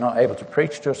Not able to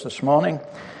preach to us this morning.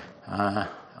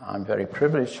 I'm very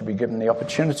privileged to be given the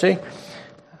opportunity,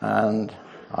 and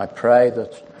I pray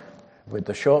that with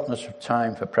the shortness of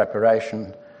time for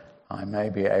preparation, I may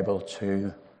be able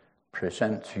to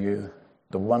present to you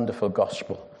the wonderful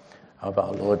gospel of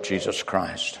our Lord Jesus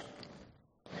Christ.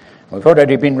 We've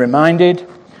already been reminded,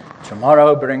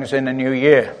 tomorrow brings in a new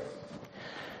year.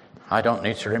 I don't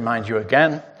need to remind you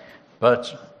again,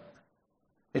 but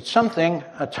it's something,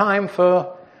 a time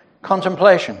for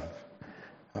contemplation,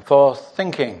 for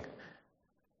thinking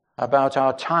about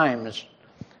our times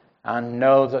and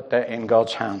know that they're in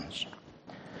God's hands.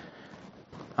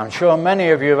 I'm sure many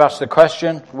of you have asked the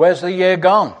question, where's the year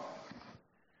gone?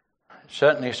 It's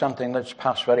certainly something that's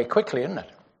passed very quickly, isn't it?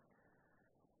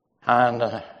 And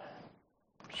I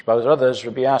suppose others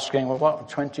would be asking, well, what will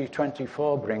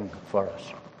 2024 bring for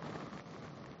us?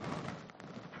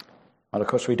 Well, of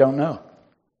course, we don't know.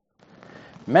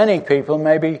 Many people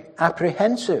may be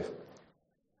apprehensive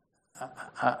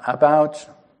about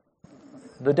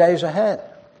the days ahead.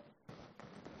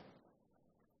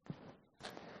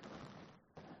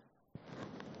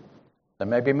 There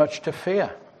may be much to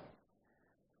fear.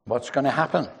 What's going to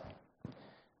happen?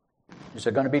 Is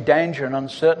there going to be danger and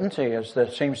uncertainty, as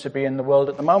there seems to be in the world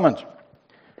at the moment?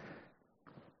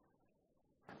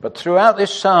 But throughout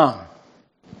this psalm,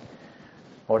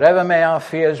 whatever may our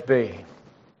fears be,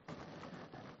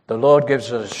 the Lord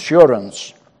gives us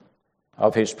assurance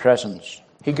of his presence.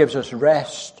 He gives us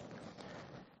rest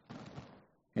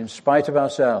in spite of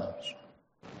ourselves.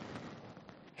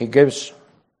 He gives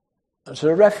us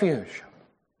a refuge.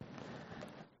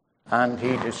 And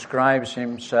he describes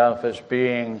himself as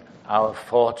being our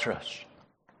fortress.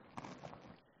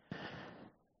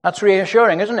 That's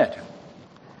reassuring, isn't it?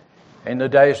 In the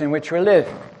days in which we live.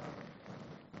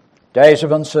 Days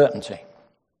of uncertainty.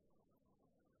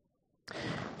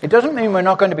 It doesn't mean we're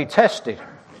not going to be tested.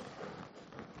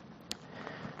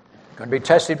 We're going to be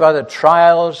tested by the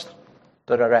trials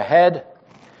that are ahead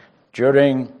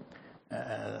during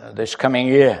this coming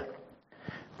year.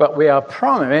 But we are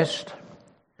promised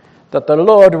that the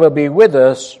Lord will be with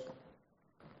us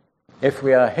if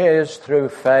we are his through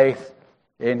faith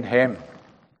in him.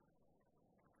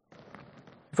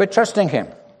 If we're trusting him.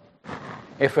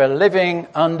 If we're living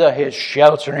under his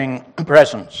sheltering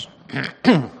presence.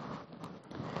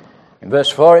 In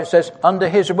verse 4 it says, under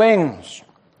his wings.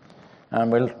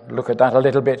 And we'll look at that a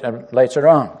little bit later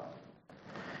on.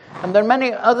 And there are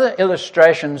many other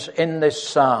illustrations in this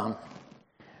psalm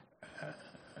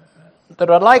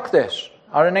that are like this,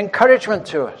 are an encouragement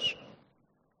to us.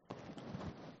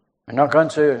 We're not going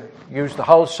to use the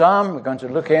whole psalm. We're going to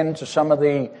look into some of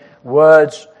the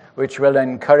words which will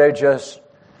encourage us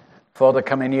for the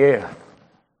coming year.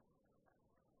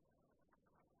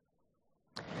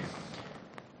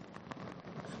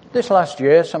 This last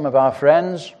year, some of our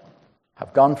friends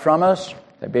have gone from us.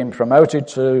 They've been promoted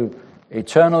to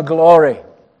eternal glory.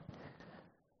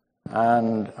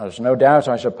 And there's no doubt,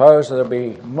 I suppose, there'll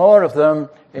be more of them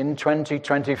in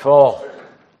 2024.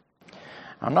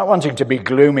 I'm not wanting to be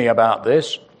gloomy about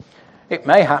this. It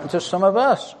may happen to some of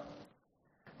us.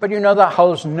 But you know, that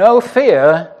holds no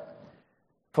fear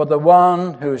for the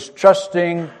one who's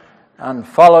trusting and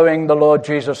following the Lord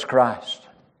Jesus Christ.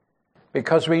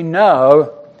 Because we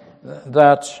know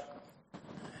that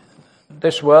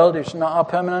this world is not our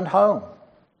permanent home.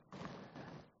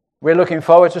 We're looking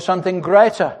forward to something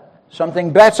greater,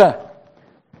 something better.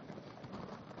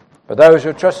 For those who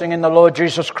are trusting in the Lord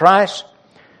Jesus Christ,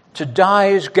 to die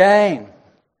is gain.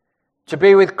 To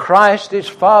be with Christ is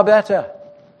far better.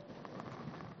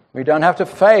 We won't have to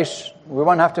face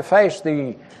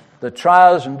the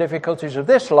trials and difficulties of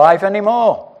this life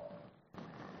anymore.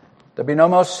 There'll be no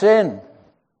more sin,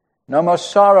 no more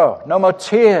sorrow, no more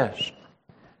tears.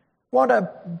 What a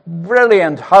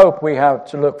brilliant hope we have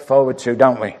to look forward to,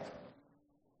 don't we?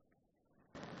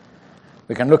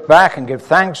 We can look back and give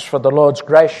thanks for the Lord's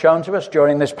grace shown to us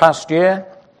during this past year.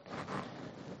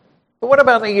 But what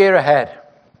about the year ahead?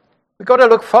 We've got to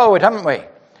look forward, haven't we?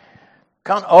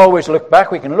 Can't always look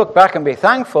back. We can look back and be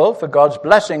thankful for God's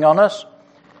blessing on us.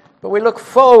 But we look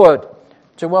forward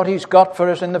to what he's got for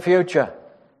us in the future.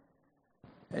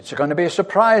 It's going to be a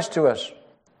surprise to us,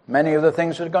 many of the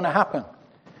things that are going to happen.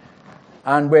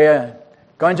 And we're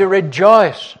going to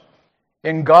rejoice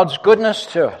in God's goodness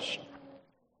to us.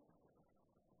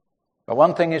 But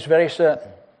one thing is very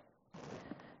certain.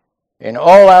 In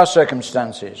all our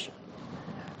circumstances,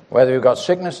 whether we've got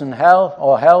sickness and health,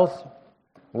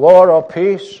 war or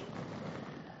peace,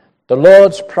 the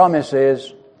Lord's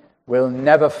promises will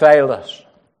never fail us.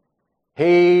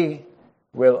 He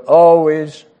will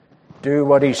always do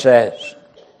what he says.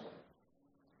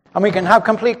 And we can have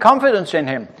complete confidence in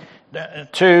him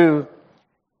to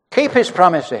keep his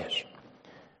promises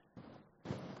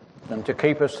and to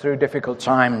keep us through difficult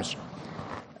times,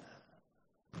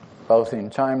 both in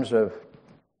times of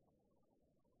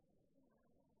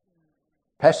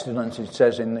pestilence, it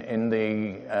says in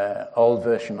the old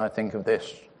version, I think, of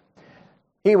this.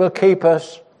 He will keep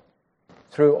us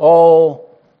through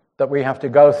all that we have to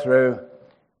go through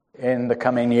in the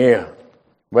coming year,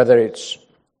 whether it's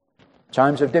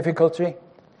times of difficulty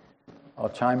or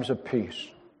times of peace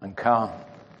and calm.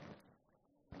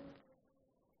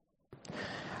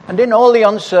 And in all the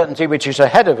uncertainty which is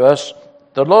ahead of us,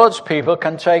 the Lord's people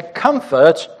can take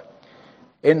comfort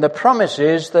in the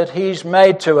promises that he's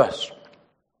made to us.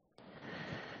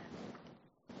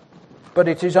 But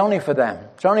it is only for them.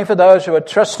 It's only for those who are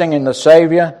trusting in the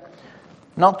Saviour,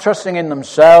 not trusting in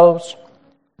themselves,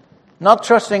 not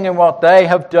trusting in what they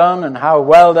have done and how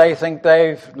well they think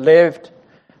they've lived,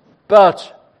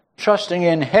 but trusting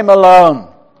in him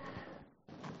alone,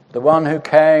 the one who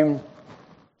came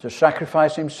to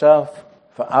sacrifice himself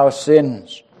for our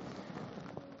sins,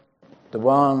 the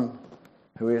one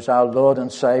who is our Lord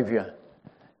and Saviour,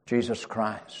 Jesus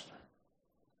Christ.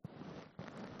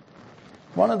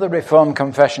 One of the Reformed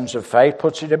Confessions of Faith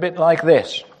puts it a bit like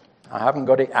this. I haven't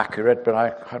got it accurate, but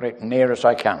I got it near as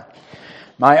I can.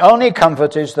 My only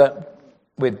comfort is that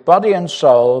with body and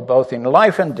soul, both in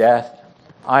life and death,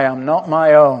 I am not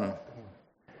my own.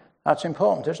 That's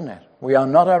important, isn't it? We are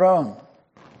not our own.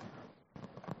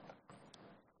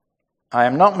 I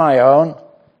am not my own,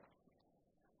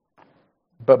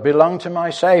 but belong to my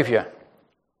Saviour,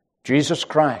 Jesus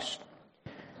Christ,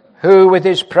 who with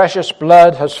his precious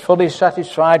blood has fully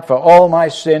satisfied for all my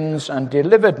sins and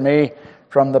delivered me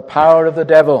from the power of the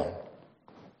devil,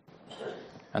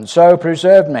 and so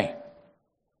preserved me,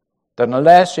 that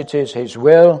unless it is his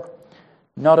will,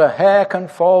 not a hair can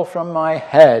fall from my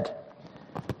head.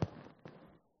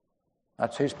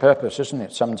 That's his purpose, isn't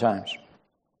it, sometimes?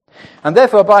 And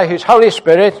therefore, by his Holy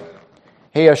Spirit,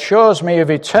 he assures me of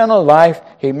eternal life.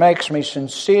 He makes me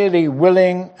sincerely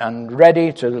willing and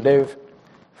ready to live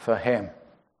for him.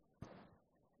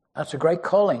 That's a great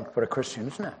calling for a Christian,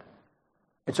 isn't it?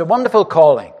 It's a wonderful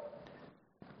calling.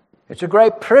 It's a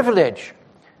great privilege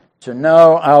to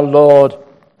know our Lord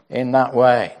in that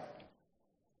way.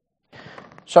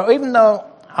 So even though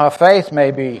our faith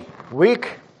may be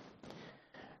weak,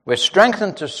 we're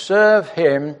strengthened to serve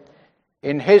him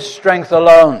in his strength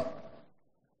alone,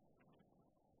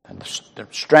 and the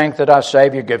strength that our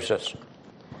Saviour gives us.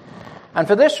 And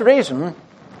for this reason,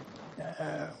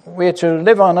 we're to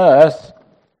live on earth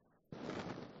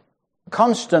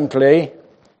constantly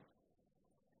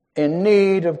in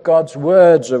need of God's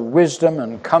words of wisdom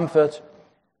and comfort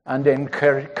and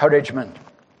encouragement.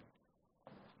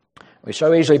 We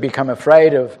so easily become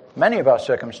afraid of many of our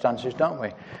circumstances, don't we?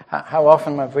 How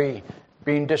often have we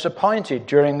been disappointed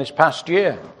during this past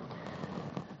year?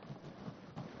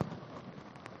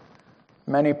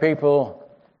 Many people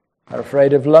are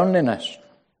afraid of loneliness,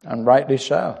 and rightly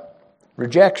so.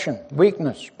 Rejection,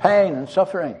 weakness, pain and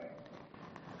suffering,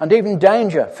 and even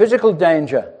danger, physical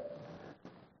danger.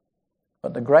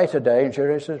 But the greater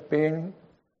danger is being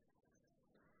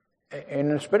in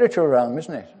the spiritual realm,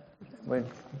 isn't it? The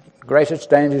greatest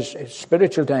danger is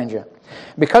spiritual danger.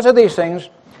 Because of these things,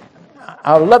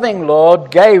 our loving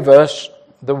Lord gave us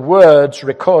the words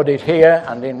recorded here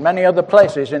and in many other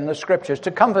places in the Scriptures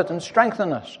to comfort and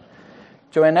strengthen us,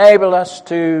 to enable us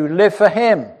to live for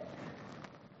him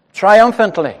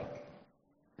triumphantly.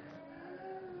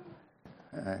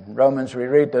 In Romans we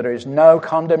read that there is no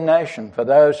condemnation for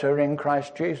those who are in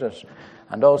Christ Jesus.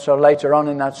 And also later on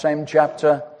in that same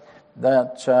chapter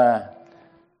that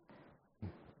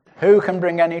who can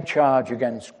bring any charge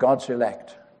against God's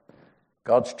elect,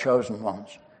 God's chosen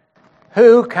ones?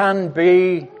 Who can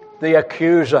be the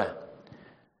accuser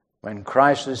when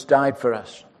Christ has died for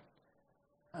us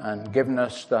and given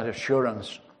us that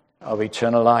assurance of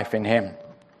eternal life in him?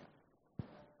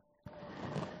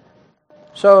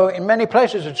 So in many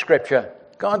places of Scripture,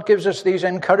 God gives us these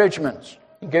encouragements.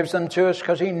 He gives them to us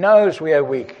because he knows we are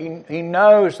weak. He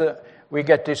knows that we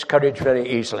get discouraged very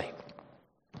easily.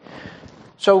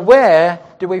 So where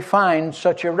do we find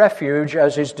such a refuge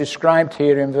as is described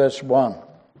here in verse 1?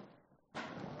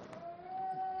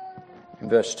 In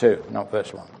verse 2, not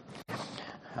verse 1.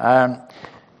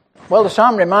 Well, the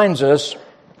psalm reminds us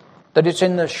that it's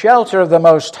in the shelter of the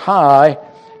Most High,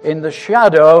 in the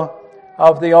shadow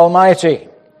of the Almighty.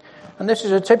 And this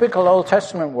is a typical Old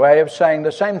Testament way of saying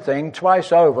the same thing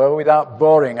twice over without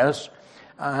boring us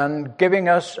and giving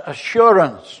us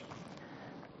assurance,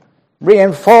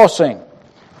 reinforcing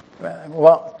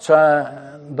what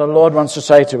the Lord wants to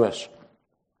say to us.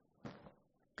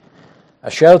 A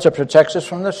shelter protects us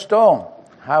from the storm.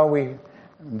 How we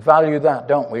value that,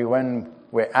 don't we, when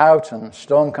we're out and a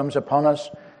storm comes upon us,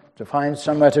 to find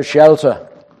somewhere to shelter.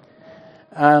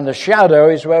 And the shadow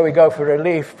is where we go for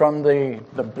relief from the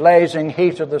blazing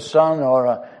heat of the sun or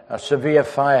a severe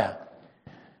fire.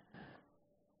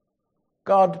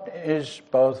 God is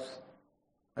both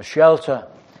a shelter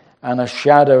and a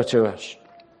shadow to us.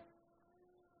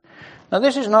 Now,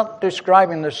 this is not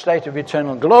describing the state of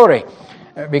eternal glory,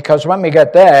 because when we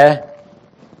get there,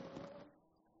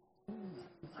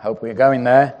 hope we're going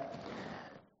there,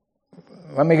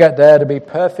 when we get there, to be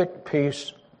perfect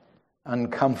peace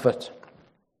and comfort.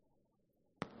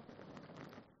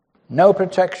 No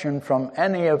protection from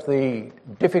any of the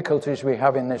difficulties we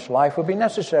have in this life would be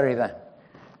necessary then.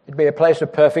 It'd be a place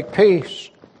of perfect peace,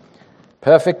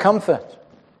 perfect comfort.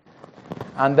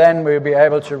 And then we'll be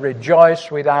able to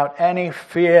rejoice without any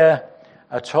fear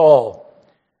at all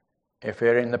if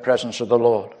we're in the presence of the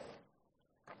Lord.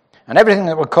 And everything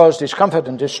that would cause discomfort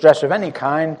and distress of any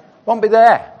kind won't be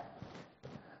there.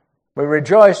 We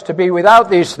rejoice to be without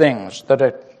these things that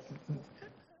are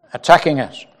attacking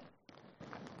us.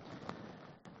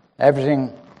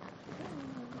 Everything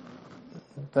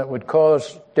that would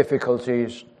cause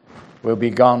difficulties will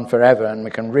be gone forever. And we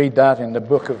can read that in the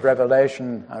book of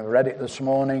Revelation. I read it this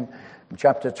morning. In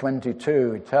chapter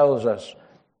 22, it tells us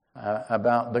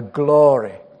about the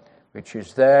glory which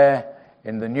is there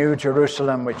in the New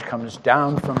Jerusalem, which comes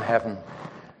down from heaven.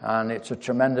 And it's a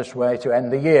tremendous way to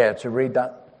end the year, to read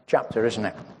that chapter, isn't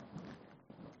it?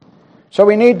 So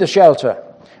we need the shelter.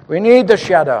 We need the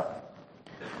shadow.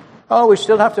 Oh, we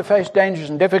still have to face dangers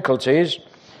and difficulties,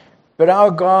 but our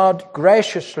God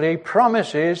graciously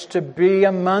promises to be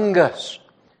among us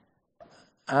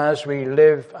as we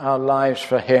live our lives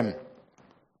for Him,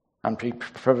 and He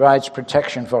provides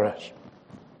protection for us.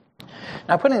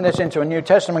 Now, putting this into a New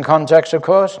Testament context, of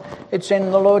course, it's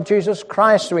in the Lord Jesus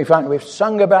Christ we find. We've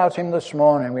sung about Him this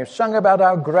morning. We've sung about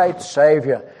our great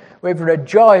Saviour. We've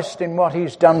rejoiced in what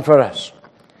He's done for us.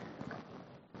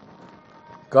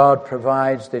 God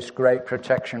provides this great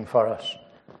protection for us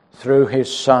through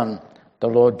His Son, the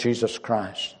Lord Jesus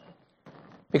Christ.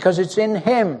 Because it's in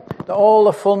Him that all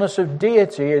the fullness of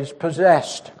deity is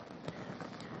possessed.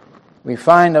 We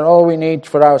find that all we need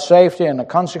for our safety and the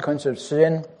consequence of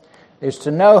sin is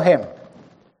to know Him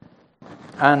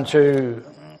and to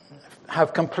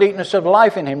have completeness of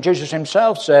life in Him. Jesus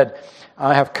Himself said,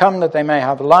 I have come that they may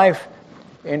have life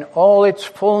in all its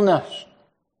fullness.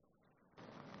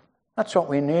 That's what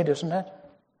we need, isn't it?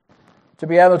 To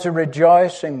be able to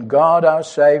rejoice in God our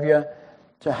Saviour,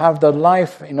 to have the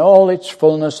life in all its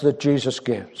fullness that Jesus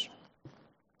gives.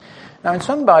 Now, in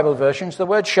some Bible versions, the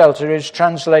word shelter is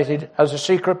translated as a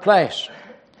secret place.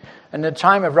 In the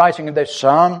time of writing of this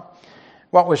psalm,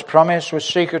 what was promised was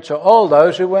secret to all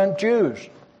those who weren't Jews,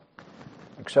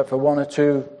 except for one or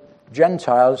two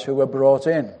Gentiles who were brought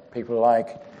in, people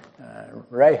like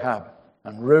Rahab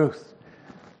and Ruth,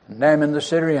 and Naaman the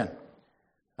Syrian,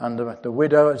 and the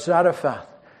widow at Zarephath,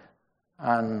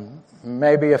 and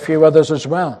maybe a few others as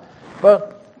well.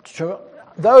 But to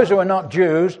those who are not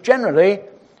Jews, generally,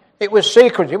 it was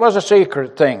secret. It was a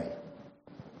secret thing.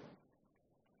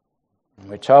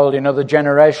 We're told in other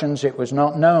generations it was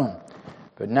not known.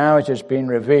 But now it has been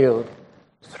revealed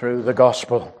through the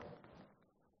gospel.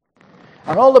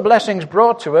 And all the blessings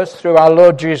brought to us through our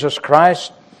Lord Jesus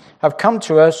Christ have come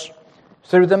to us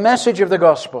through the message of the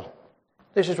gospel.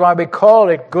 This is why we call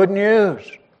it good news.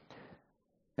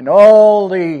 In all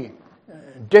the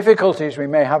difficulties we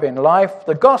may have in life,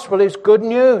 the gospel is good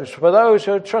news for those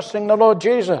who are trusting the Lord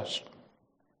Jesus.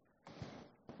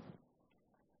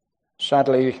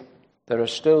 Sadly, there are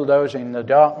still those in the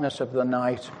darkness of the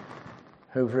night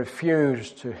who've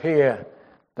refused to hear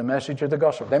the message of the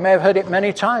gospel. They may have heard it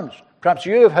many times. Perhaps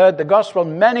you have heard the gospel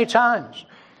many times,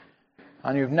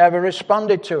 and you've never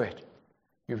responded to it.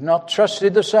 You've not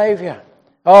trusted the Saviour.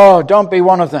 Oh, don't be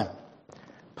one of them.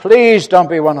 Please don't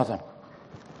be one of them.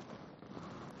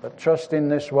 But trust in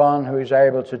this one who is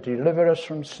able to deliver us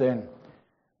from sin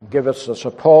and give us the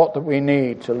support that we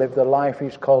need to live the life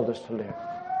He's called us to live.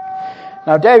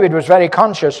 Now, David was very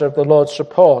conscious of the Lord's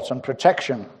support and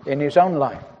protection in his own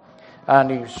life.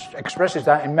 And he expresses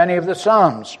that in many of the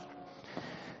Psalms.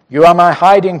 You are my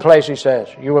hiding place, he says.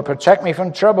 You will protect me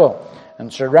from trouble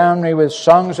and surround me with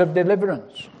songs of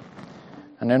deliverance.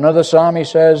 And in another psalm he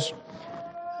says,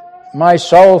 my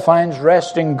soul finds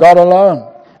rest in God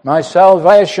alone. My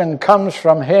salvation comes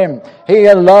from Him. He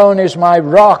alone is my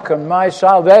rock and my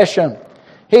salvation.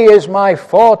 He is my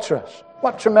fortress.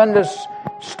 What tremendous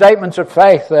statements of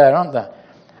faith there, aren't there?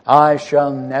 I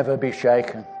shall never be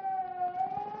shaken.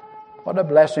 What a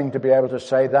blessing to be able to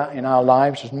say that in our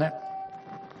lives, isn't it?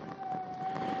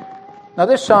 Now,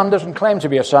 this psalm doesn't claim to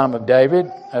be a psalm of David,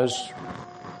 as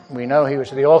we know he was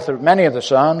the author of many of the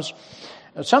psalms.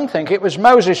 Some think it was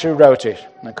Moses who wrote it.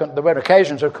 There were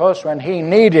occasions, of course, when he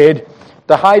needed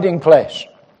the hiding place.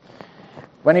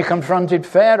 When he confronted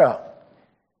Pharaoh,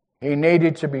 he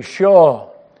needed to be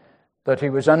sure that he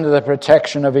was under the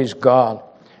protection of his God.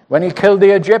 When he killed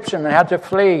the Egyptian and had to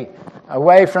flee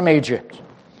away from Egypt.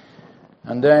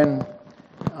 And then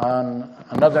on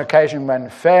another occasion when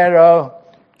Pharaoh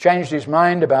changed his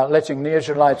mind about letting the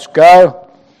Israelites go,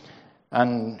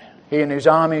 and he and his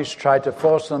armies tried to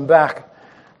force them back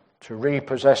to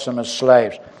repossess them as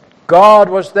slaves. God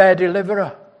was their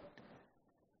deliverer.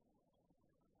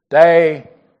 They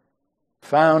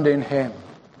found in him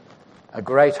a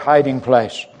great hiding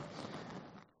place.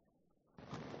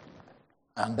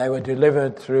 And they were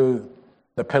delivered through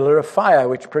the pillar of fire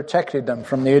which protected them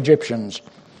from the Egyptians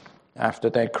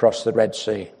after they crossed the Red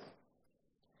Sea.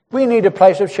 We need a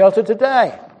place of shelter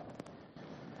today.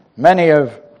 Many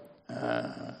of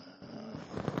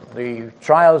the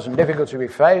trials and difficulties we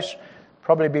face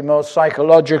probably be more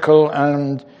psychological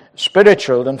and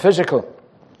spiritual than physical.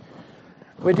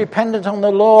 We're dependent on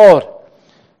the Lord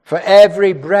for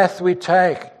every breath we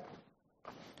take.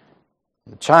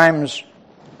 The times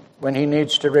when he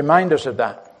needs to remind us of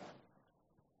that.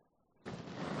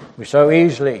 We so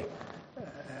easily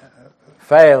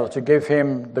fail to give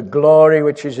him the glory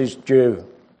which is his due.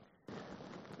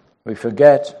 We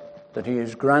forget that he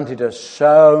has granted us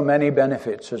so many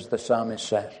benefits, as the psalmist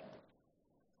says.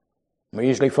 We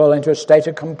usually fall into a state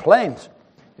of complaint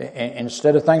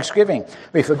instead of thanksgiving.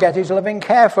 We forget his loving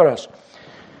care for us.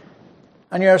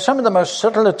 And some of the most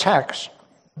subtle attacks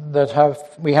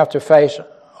that we have to face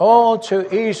all too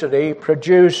easily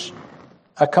produce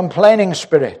a complaining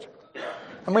spirit.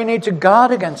 And we need to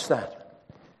guard against that.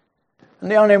 And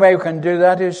the only way we can do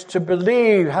that is to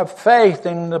believe, have faith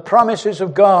in the promises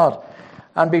of God,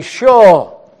 and be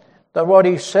sure that what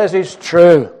he says is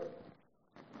true.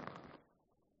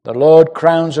 The Lord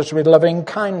crowns us with loving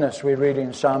kindness, we read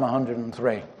in Psalm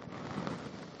 103.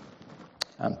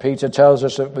 And Peter tells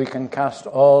us that we can cast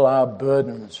all our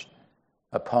burdens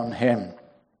upon him.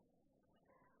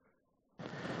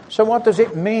 So what does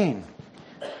it mean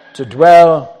to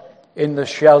dwell in the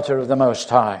shelter of the Most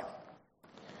High?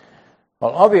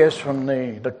 Well, obvious from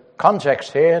the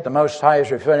context here, the Most High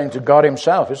is referring to God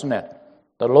himself, isn't it?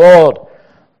 The Lord,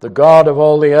 the God of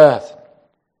all the earth.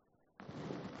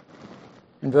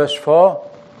 In verse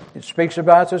 4, it speaks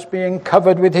about us being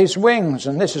covered with his wings.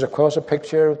 And this is, of course, a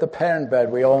picture of the parent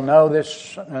bird. We all know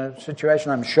this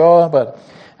situation, I'm sure, but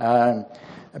a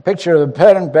picture of the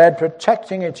parent bird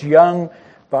protecting its young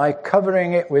by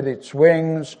covering it with its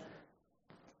wings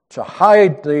to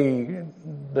hide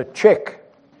the chick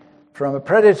from a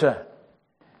predator,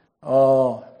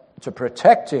 or to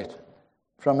protect it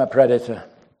from a predator.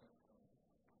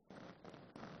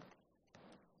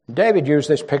 David used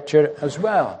this picture as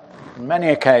well on many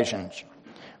occasions.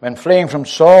 When fleeing from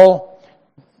Saul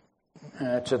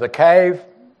to the cave,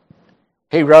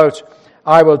 he wrote,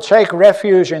 "I will take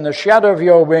refuge in the shadow of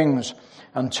your wings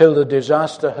until the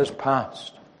disaster has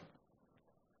passed."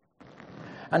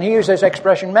 And he used this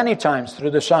expression many times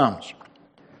through the Psalms.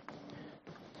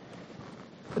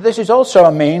 But this is also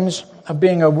a means of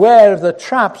being aware of the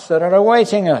traps that are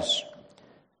awaiting us,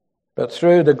 but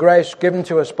through the grace given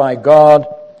to us by God,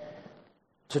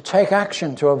 to take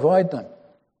action to avoid them.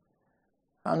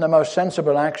 And the most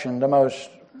sensible action, the most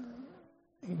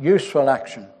useful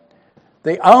action,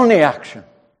 the only action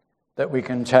that we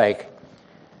can take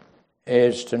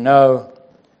is to know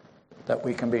that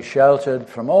we can be sheltered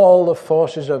from all the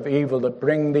forces of evil that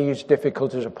bring these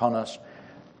difficulties upon us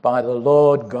by the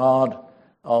Lord God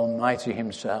Almighty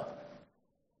himself.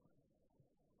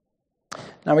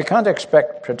 Now, we can't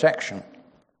expect protection.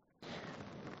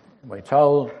 We're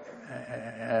told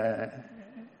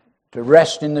to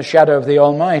rest in the shadow of the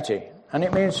Almighty, and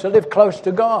it means to live close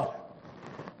to God.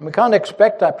 And we can't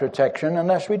expect that protection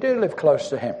unless we do live close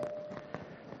to him.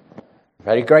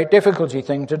 Very great difficulty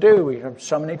thing to do. We have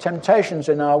so many temptations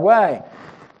in our way.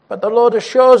 But the Lord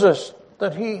assures us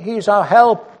that he's our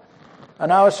help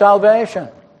and our salvation.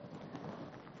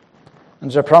 And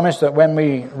there's a promise that when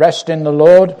we rest in the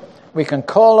Lord, we can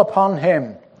call upon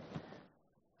him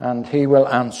and he will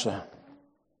answer.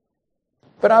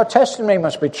 But our testimony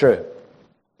must be true.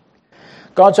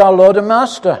 God's our Lord and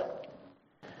Master.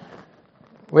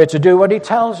 We're to do what he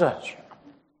tells us.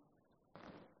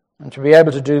 And to be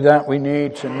able to do that, we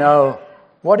need to know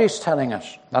what he's telling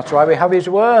us. That's why we have his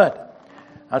word.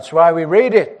 That's why we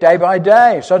read it day by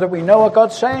day, so that we know what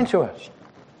God's saying to us.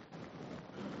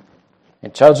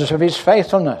 It tells us of his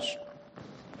faithfulness.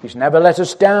 He's never let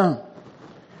us down.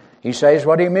 He says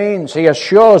what he means. He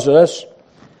assures us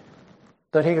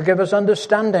that he'll give us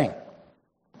understanding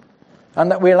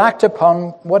and that we'll act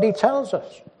upon what he tells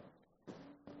us.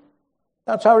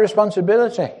 That's our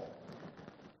responsibility.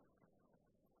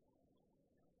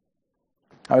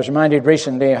 I was reminded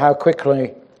recently how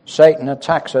quickly Satan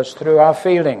attacks us through our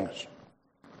feelings.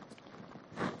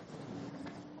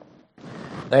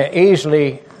 They're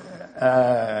easily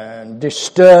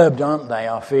disturbed, aren't they,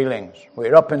 our feelings?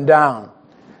 We're up and down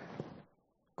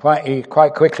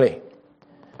quite quickly.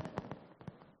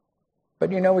 But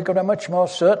we've got a much more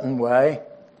certain way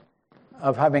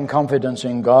of having confidence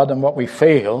in God than what we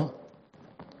feel.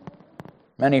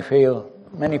 Many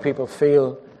people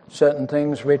feel certain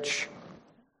things which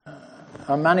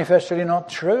are manifestly not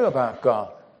true about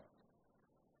God.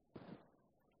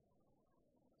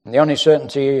 And the only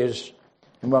certainty is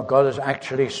in what God has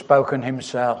actually spoken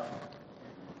himself.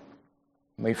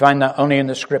 We find that only in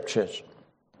the Scriptures.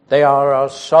 They are our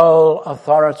sole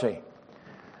authority.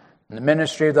 And the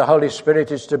ministry of the Holy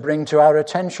Spirit is to bring to our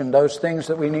attention those things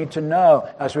that we need to know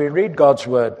as we read God's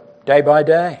Word day by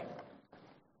day.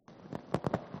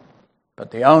 But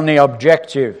the only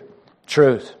objective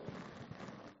truth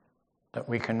that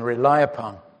we can rely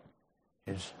upon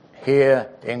is here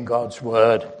in God's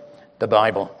Word, the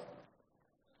Bible.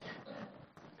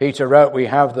 Peter wrote, "We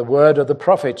have the word of the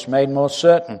prophets made more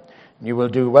certain. You will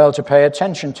do well to pay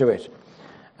attention to it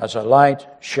as a light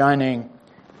shining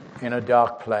in a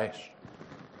dark place."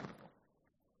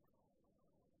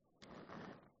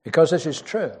 Because this is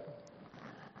true,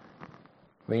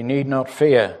 we need not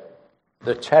fear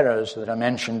the terrors that are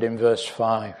mentioned in verse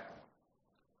 5.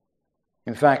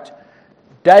 In fact,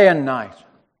 day and night,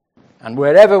 and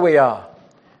wherever we are,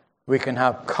 we can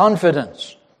have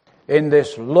confidence in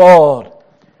this Lord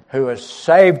who has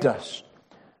saved us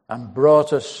and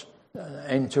brought us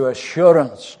into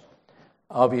assurance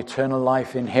of eternal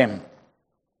life in him.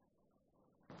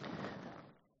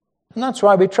 And that's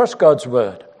why we trust God's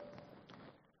word.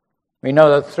 We know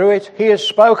that through it he has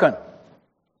spoken.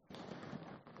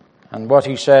 And what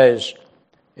he says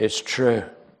is true.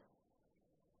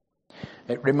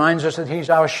 It reminds us that he's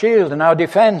our shield and our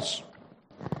defense.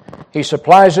 He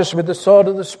supplies us with the sword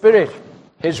of the Spirit,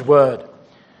 his word,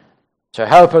 to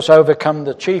help us overcome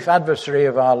the chief adversary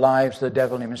of our lives, the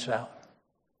devil himself.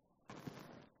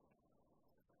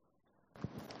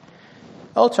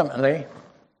 Ultimately,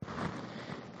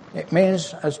 it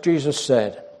means, as Jesus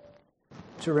said,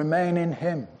 to remain in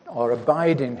him or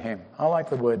abide in him. I like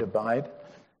the word abide.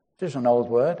 It is an old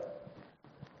word.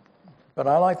 But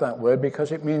I like that word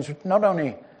because it means not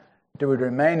only do we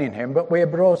remain in him, but we are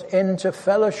brought into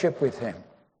fellowship with him.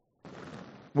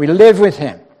 We live with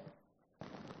him.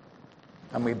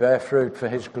 And we bear fruit for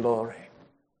his glory.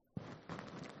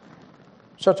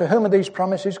 So to whom are these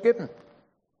promises given?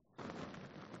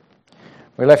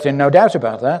 We're left in no doubt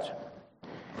about that.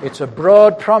 It's a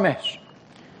broad promise.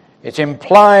 It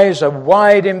implies a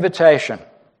wide invitation.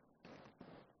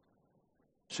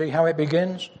 See how it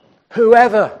begins?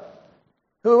 Whoever.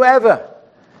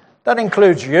 That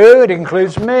includes you, it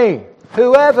includes me.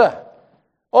 Whoever.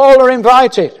 All are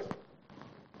invited.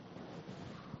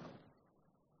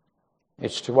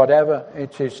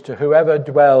 It is to whoever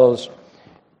dwells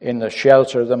in the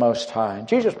shelter of the Most High.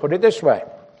 Jesus put it this way: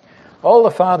 all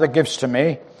the Father gives to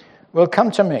me will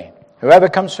come to me. Whoever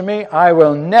comes to me, I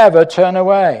will never turn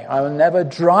away. I will never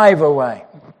drive away.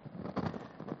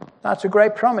 That's a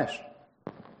great promise.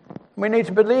 We need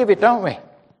to believe it, don't we?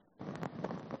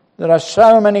 There are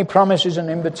so many promises and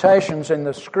invitations in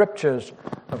the Scriptures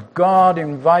of God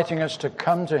inviting us to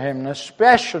come to him, and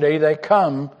especially they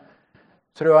come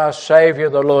through our Saviour,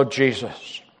 the Lord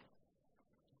Jesus.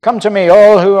 Come to me,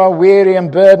 all who are weary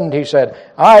and burdened, he said.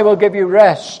 I will give you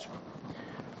rest.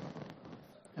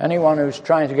 Anyone who's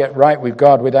trying to get right with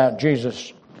God without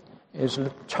Jesus is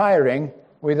tiring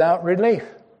without relief.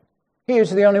 He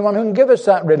is the only one who can give us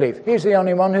that relief. He's the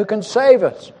only one who can save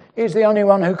us. He's the only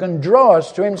one who can draw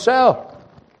us to himself.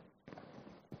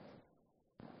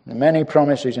 There are many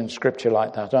promises in Scripture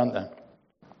like that, aren't there?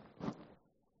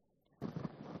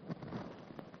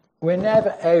 We're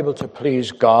never able to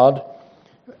please God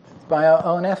by our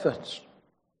own efforts.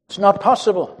 It's not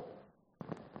possible.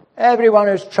 Everyone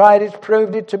who's tried it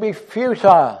proved it to be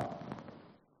futile.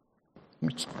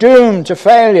 It's doomed to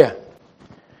failure.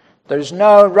 There is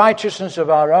no righteousness of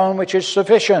our own which is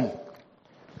sufficient.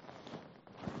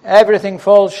 Everything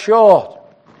falls short.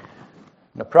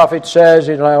 The prophet says,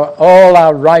 all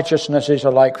our righteousnesses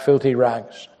are like filthy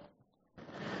rags.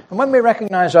 And when we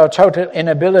recognize our total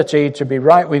inability to be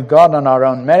right with God on our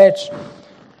own merits,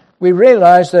 we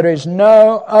realize there is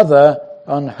no other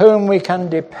on whom we can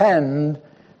depend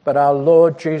but our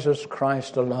Lord Jesus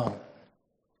Christ alone.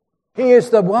 He is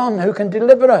the one who can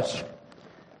deliver us.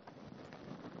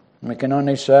 And we can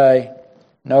only say,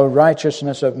 no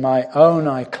righteousness of my own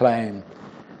I claim,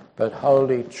 but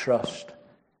wholly trust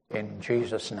in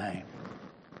Jesus' name.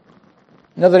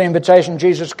 Another invitation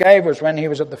Jesus gave was when he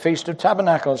was at the Feast of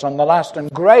Tabernacles on the last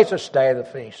and greatest day of the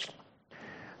feast.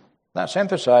 That's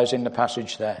emphasized in the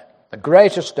passage there. The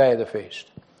greatest day of the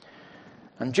feast.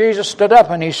 And Jesus stood up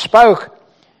and he spoke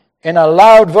in a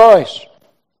loud voice.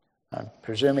 I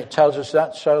presume it tells us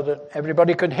that so that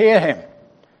everybody could hear him.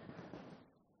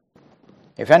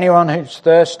 If anyone is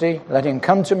thirsty, let him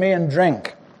come to me and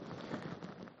drink.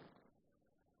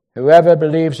 Whoever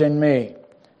believes in me,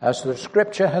 as the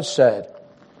scripture has said,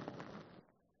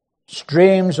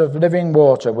 streams of living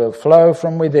water will flow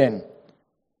from within.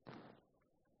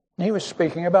 He was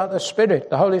speaking about the Spirit,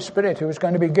 the Holy Spirit who was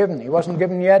going to be given. He wasn't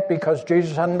given yet because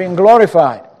Jesus hadn't been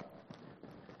glorified.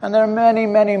 And there are many,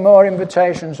 many more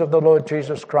invitations of the Lord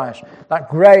Jesus Christ. That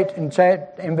great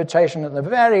invitation at the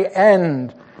very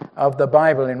end of the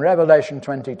Bible in Revelation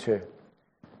 22.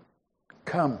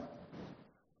 Come.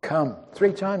 Come.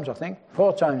 3 times, I think.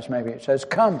 4 times maybe it says,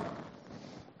 come.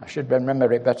 I should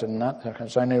remember it better than that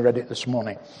because I only read it this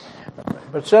morning.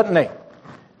 But certainly,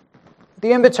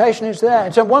 the invitation is there.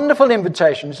 It's a wonderful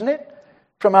invitation, isn't it?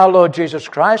 From our Lord Jesus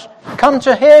Christ. Come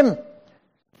to him.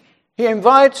 He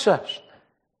invites us.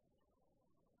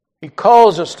 He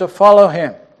calls us to follow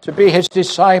him, to be his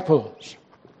disciples.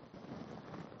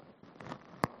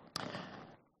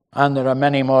 And there are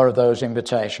many more of those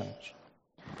invitations.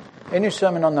 In his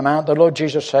Sermon on the Mount, the Lord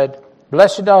Jesus said,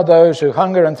 blessed are those who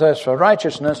hunger and thirst for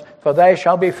righteousness, for they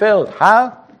shall be filled.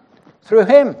 How? Through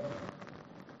him.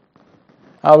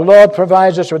 Our Lord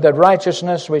provides us with a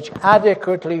righteousness which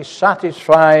adequately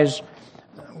satisfies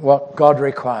what God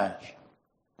requires.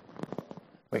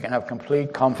 We can have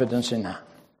complete confidence in that.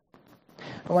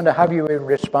 I wonder, have you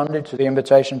responded to the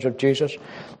invitations of Jesus?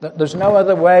 That there's no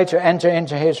other way to enter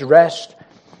into his rest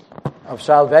of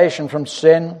salvation from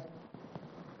sin.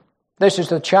 This is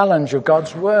the challenge of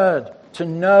God's word, to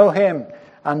know him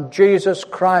and Jesus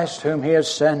Christ whom he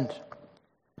has sent.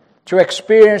 To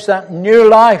experience that new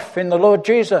life in the Lord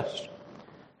Jesus.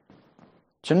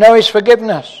 To know his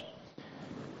forgiveness.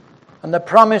 And the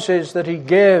promises that he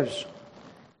gives,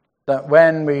 that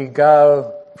when we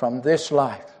go from this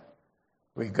life,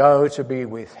 we go to be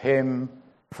with him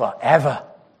forever.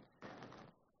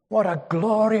 What a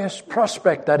glorious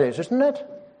prospect that is, isn't it?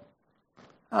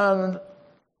 And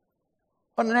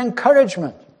what an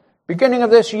encouragement, beginning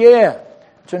of this year,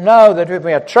 to know that if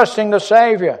we are trusting the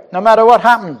Saviour, no matter what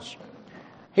happens,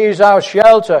 he's our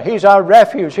shelter, he's our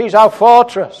refuge, he's our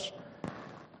fortress.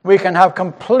 We can have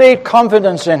complete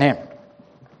confidence in him.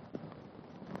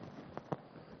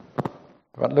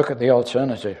 But look at the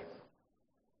alternative.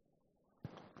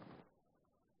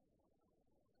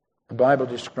 The Bible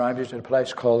describes it as a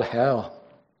place called hell.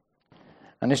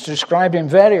 And it's described in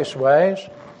various ways,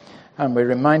 and we're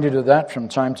reminded of that from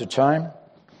time to time.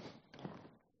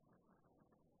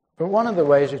 But one of the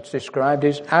ways it's described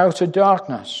is outer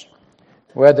darkness,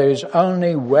 where there is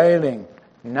only wailing,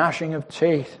 gnashing of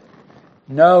teeth,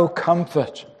 no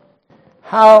comfort.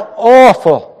 How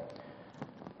awful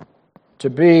to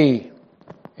be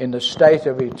in the state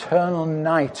of eternal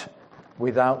night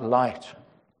without light.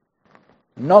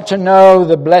 Not to know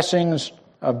the blessings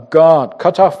of God,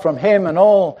 cut off from him and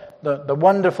all the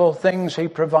wonderful things he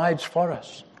provides for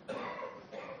us.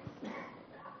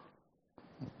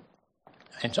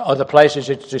 In other places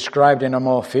it's described in a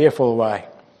more fearful way.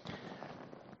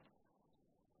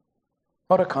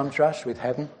 What a contrast with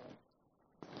heaven.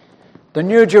 The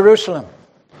New Jerusalem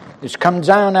is come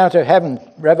down out of heaven,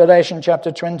 Revelation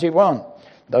chapter 21.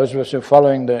 Those of us who are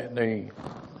following the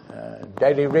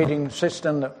daily reading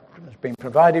system that has been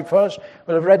provided for us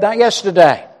will have read that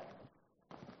yesterday.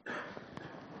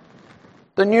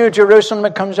 The New Jerusalem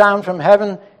that comes down from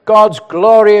heaven, God's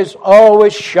glory is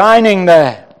always shining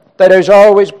there. There is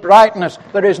always brightness.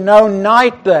 There is no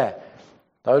night there.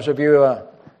 Those of you who are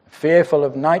fearful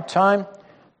of nighttime,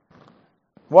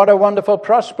 what a wonderful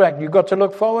prospect you've got to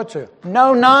look forward to.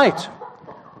 No night.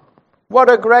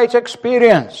 What a great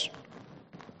experience.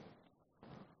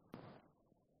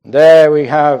 There we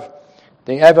have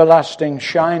the everlasting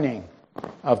shining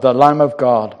of the Lamb of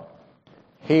God.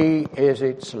 He is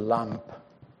its lamp.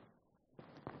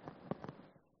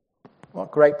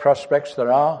 What great prospects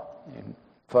there are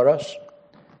for us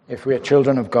if we are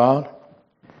children of God.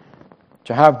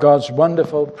 To have God's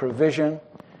wonderful provision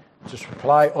to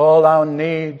supply all our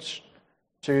needs,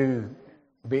 to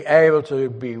be able to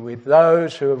be with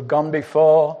those who have gone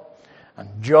before and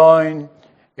join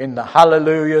in the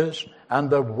hallelujahs and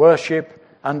the worship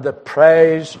and the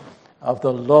praise of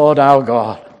the Lord our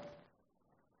God.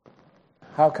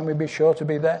 How can we be sure to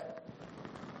be there?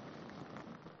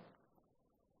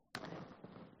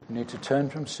 We need to turn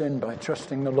from sin by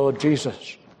trusting the Lord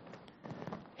Jesus.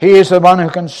 He is the one who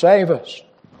can save us.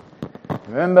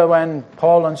 Remember when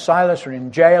Paul and Silas were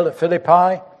in jail at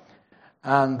Philippi,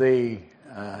 and the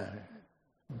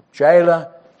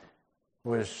jailer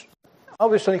was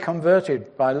obviously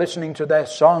converted by listening to their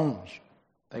songs.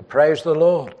 They praised the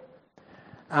Lord.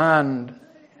 And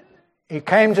he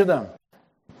came to them,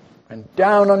 went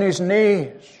down on his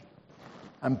knees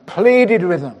and pleaded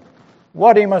with them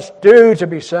what he must do to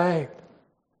be saved.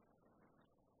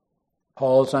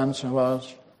 Paul's answer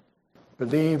was,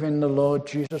 believe in the Lord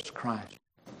Jesus Christ,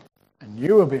 and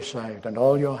you will be saved and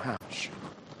all your house.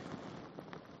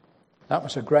 That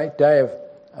was a great day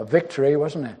of victory,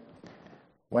 wasn't it?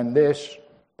 When this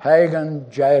pagan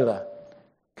jailer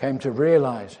came to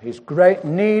realize his great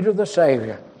need of the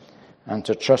Savior and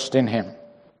to trust in him.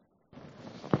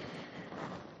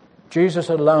 Jesus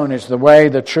alone is the way,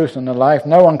 the truth, and the life.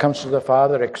 No one comes to the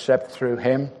Father except through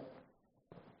him.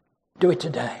 Do it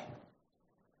today.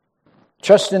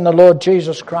 Trust in the Lord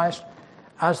Jesus Christ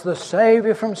as the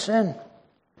Savior from sin.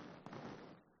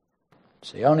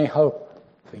 It's the only hope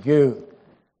for you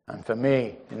and for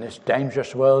me in this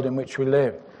dangerous world in which we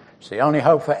live. It's the only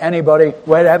hope for anybody,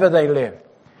 wherever they live,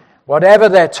 whatever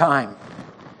their time.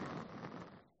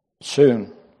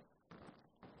 Soon,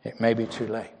 it may be too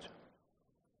late.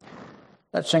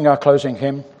 Let's sing our closing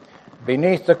hymn.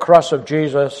 Beneath the cross of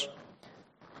Jesus,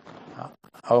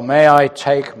 oh, may I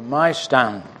take my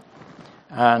stand.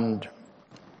 And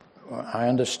I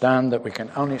understand that we can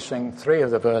only sing 3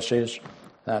 of the verses.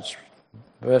 That's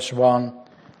verse 1,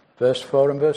 verse 4, and verse